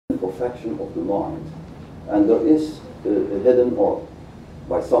perfection of the mind. And there is a hidden, or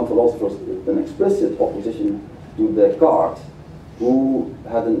by some philosophers, an explicit opposition to Descartes, who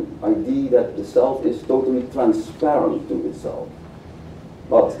had an idea that the self is totally transparent to itself.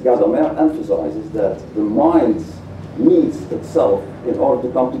 But Gadamer emphasizes that the mind needs itself in order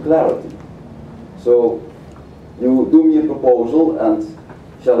to come to clarity. So you do me a proposal, and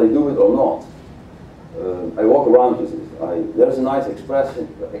shall I do it or not? I walk around with it. There's a nice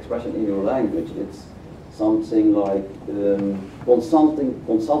expression in your language. It's something like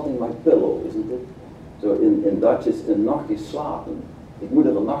consulting my pillow, isn't it? So in Dutch is een nachtje slapen. Ik moet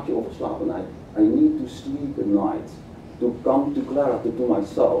er een nachtje over slapen. I need to sleep at night to come to clarity to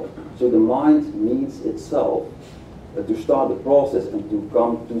myself. So the mind needs itself to start the process and to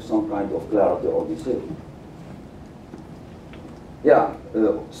come to some kind of clarity or decision. Yeah,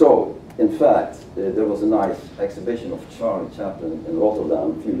 so in fact, there was a nice exhibition of Charlie Chaplin in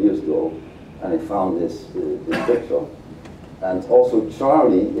Rotterdam a few years ago, and I found this picture. And also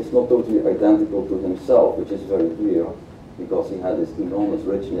Charlie is not totally identical to himself, which is very clear, because he had this enormous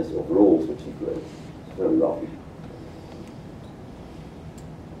richness of roles which he played. It's very lovely.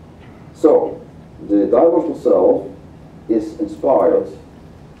 So, the dialogical self is inspired,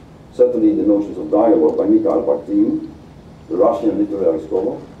 certainly the notions of dialogue, by Mikhail Bakhtin, the Russian literary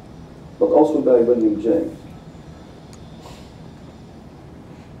scholar, but also by William James.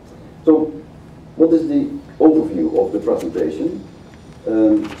 So, what is the overview of the presentation?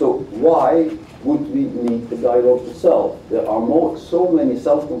 So, why would we need a dialogical self? There are so many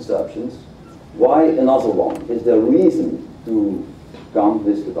self-conceptions. Why another one? Is there reason to come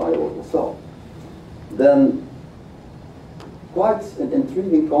with the dialogical self? Then, quite an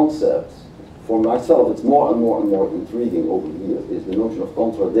intriguing concept for myself. It's more and more intriguing over the years. Is the notion of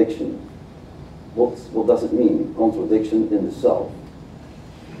contradiction. What does it mean? Contradiction in the self.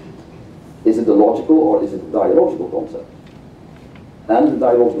 Is it a logical or is it a dialogical concept? And the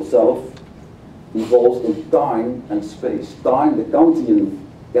dialogical self evolves in time and space. Time, the Kantian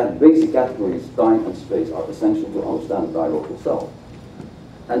basic categories, time and space, are essential to understand the dialogical self.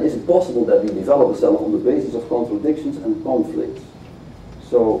 And is it possible that we develop a self on the basis of contradictions and conflicts?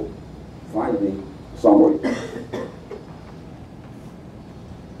 So, finally, summary.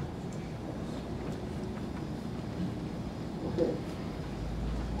 Okay.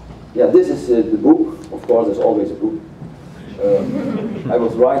 Yeah, this is the book. Of course, there's always a book. I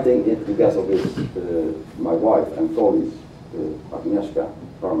was writing it together with my wife and colleague, Agnieszka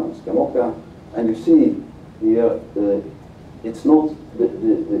Hermans, and you see here, it's not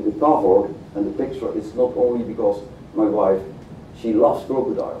the cover and the picture. It's not only because my wife, she loves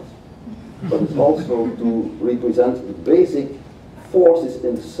crocodiles, but it's also to represent the basic forces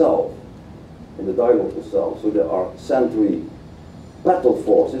in the self, in the dialogical self. So there are centripetal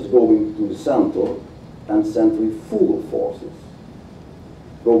forces going to the center, and centrifugal forces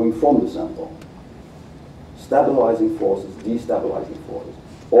going from the center. Stabilizing forces, destabilizing forces,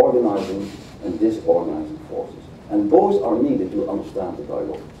 organizing and disorganizing forces. And both are needed to understand the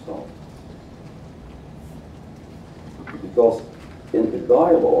dialogical self. Because in a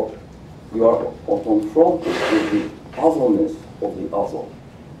dialogue, you are confronted with the otherness of the other.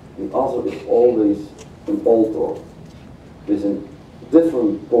 The other is always an alter, with a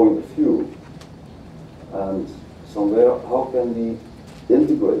different point of view. And somewhere, how can we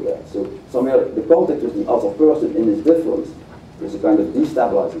integrate that? So somewhere, the contact with the other person in his difference is a kind of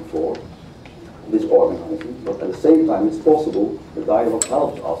destabilizing force, disorganizing, but at the same time, it's possible the dialogue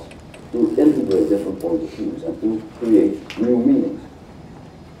helps us to integrate different points of views and to create new meanings.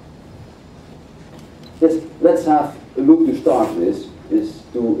 Yes, let's have a look to start with, is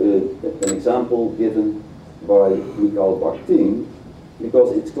to an example given by Mikhail Bakhtin,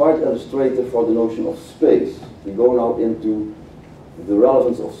 because it's quite illustrative for the notion of space. We go now into the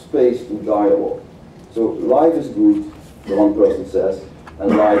relevance of space to dialogue. So life is good, the one person says,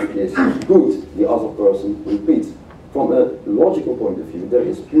 and life is good, the other person repeats. From a logical point of view, there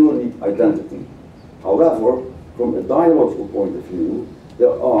is purely identity. However, from a dialogical point of view,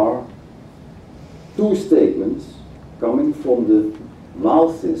 there are two statements coming from the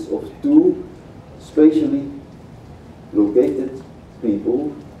mouths of two spatially located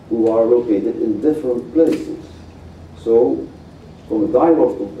people who are located in different places. So, from a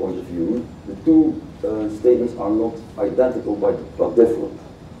dialogical point of view, the two statements are not identical but different.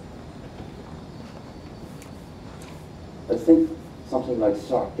 I think something like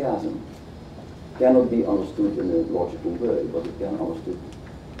sarcasm cannot be understood in a logical way, but it can be understood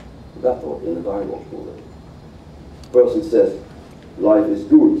better in a dialogical way. Person says, life is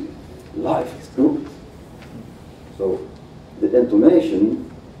good. Life is good. So the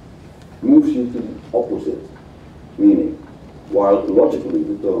intonation moves you to the opposite meaning, while logically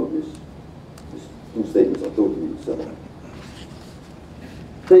the term is, these two statements are totally similar.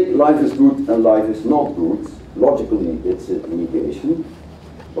 Take life is good and life is not good. Logically it's a negation,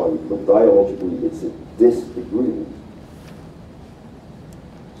 but dialogically it's a disagreement.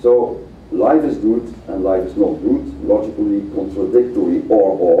 So life is good and life is not good, logically contradictory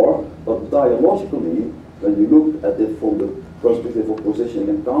or, but dialogically, when you look at it from the perspective of positioning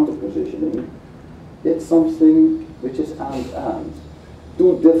and counter-positioning, it's something which is and.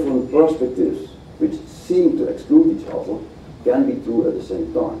 Two different perspectives which seem to exclude each other can be true at the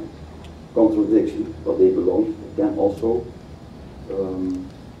same time. Contradiction, but they belong, can also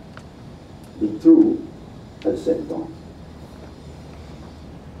be true at the same time.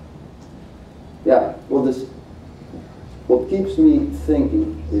 Yeah, what keeps me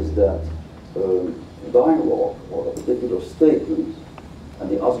thinking is that dialogue or a particular statement, and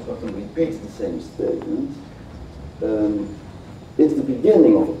the other person repeats the same statement, it's the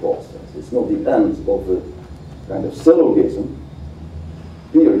beginning of a process. It's not the end of a kind of syllogism,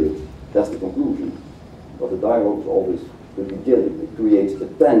 period. That's the conclusion. But the dialogue is always the beginning. It creates a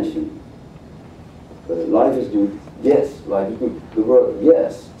tension. Life is good. Yes, life is good. The word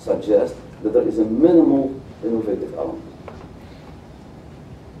yes suggests that there is a minimal innovative element.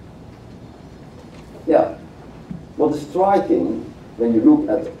 Yeah. What is striking when you look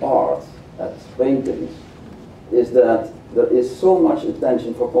at art, at paintings, is that there is so much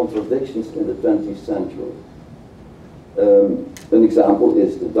attention for contradictions in the 20th century. An example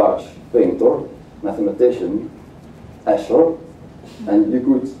is the Dutch painter, mathematician, Escher, and you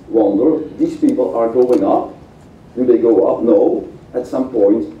could wonder, these people are going up. Do they go up? No. At some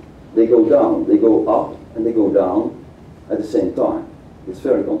point, they go down. They go up and they go down at the same time. It's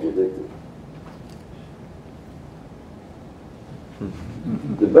very contradictory.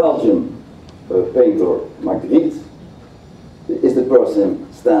 The Belgian painter Magritte is the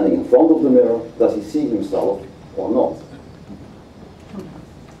person standing in front of the mirror. Does he see himself or not?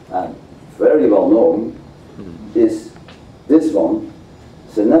 And very well known is this one,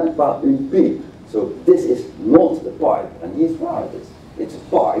 ce n'est pas une pipe. So this is not a pipe, and he's right. It's a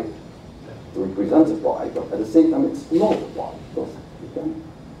pipe to represent a pipe, but at the same time it's not a pipe, because you can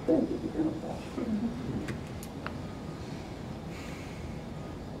think it, you cannot touch.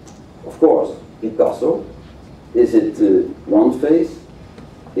 Of course, Picasso, is it one face?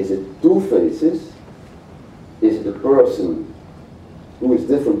 Is it two faces? Is it a person who is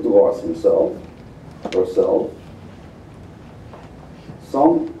different towards himself, herself?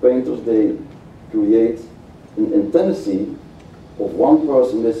 Some painters, they create an intimacy of one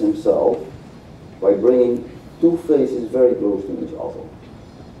person with himself by bringing two faces very close to each other.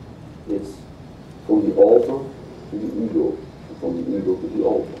 It's from the altar to the ego, and from the ego to the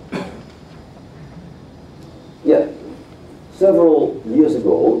altar. Yeah, several years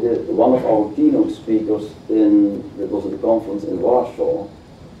ago, one of our keynote speakers it was at a conference in Warsaw,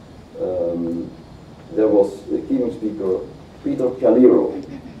 there was a keynote speaker, Peter Caliro,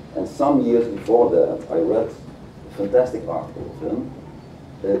 and some years before that I read a fantastic article of him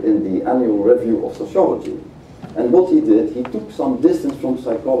in the Annual Review of Sociology. And what he did, he took some distance from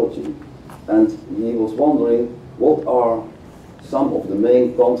psychology, and he was wondering what are some of the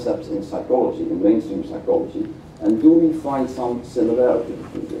main concepts in psychology, in mainstream psychology, and do we find some similarity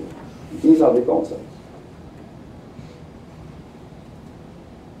between them? These are the concepts.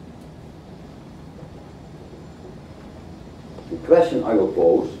 The question I will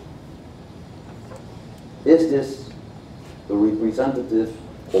pose, is this a representative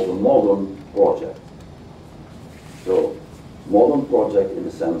of a modern project? So, modern project in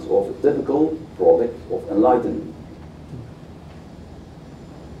the sense of a typical product of enlightenment.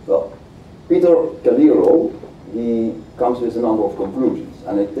 Well, Peter Caliro, he comes with a number of conclusions,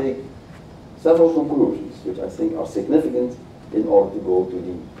 and I take several conclusions which I think are significant in order to go to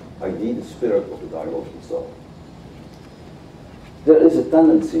the idea, the spirit of the dialogical self. There is a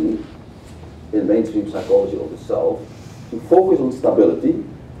tendency in mainstream psychology of the self to focus on stability,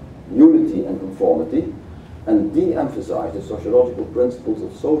 unity and conformity, and de-emphasize the sociological principles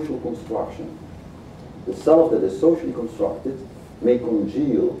of social construction. The self that is socially constructed may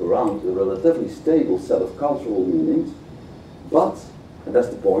congeal around a relatively stable set of cultural meanings, but, and that's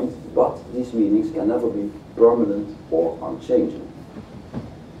the point, but these meanings can never be permanent or unchanging.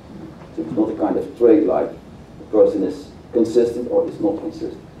 So it's not a kind of trait like a person is consistent or is not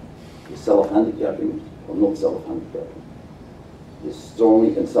consistent. Is self-handicapping or not self-handicapping. Is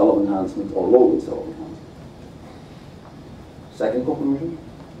strongly in self-enhancement or low in self-enhancement. Second conclusion.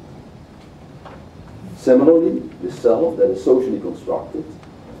 Similarly, the self that is socially constructed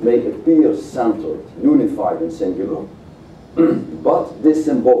may appear centered, unified and singular, but this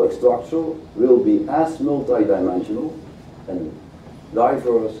symbolic structure will be as multidimensional and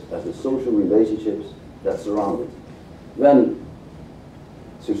diverse as the social relationships that surround it. When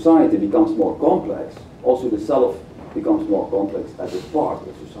society becomes more complex, also the self becomes more complex as a part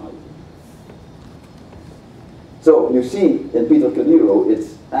of society. So you see in Peter Canero,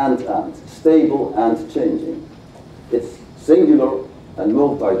 it's and, stable and changing. It's singular and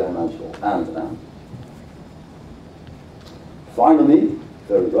multidimensional, and. Finally,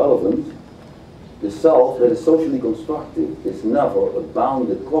 very relevant, the self that is socially constructed is never a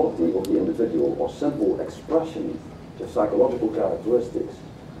bounded quality of the individual or simple expression of psychological characteristics.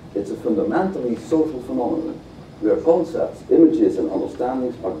 It's a fundamentally social phenomenon where concepts, images and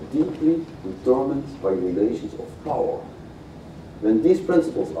understandings are deeply determined by relations of power. When these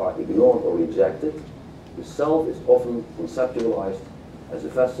principles are ignored or rejected, the self is often conceptualized as a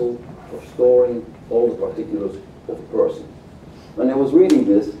vessel for storing all the particulars of a person. When I was reading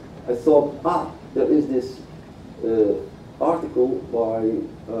this, I thought, there is this article by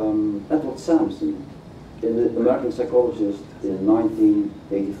Edward Sampson in the American Psychologist in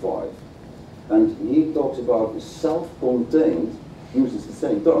 1985. And he talks about the self-contained, uses the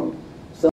same term,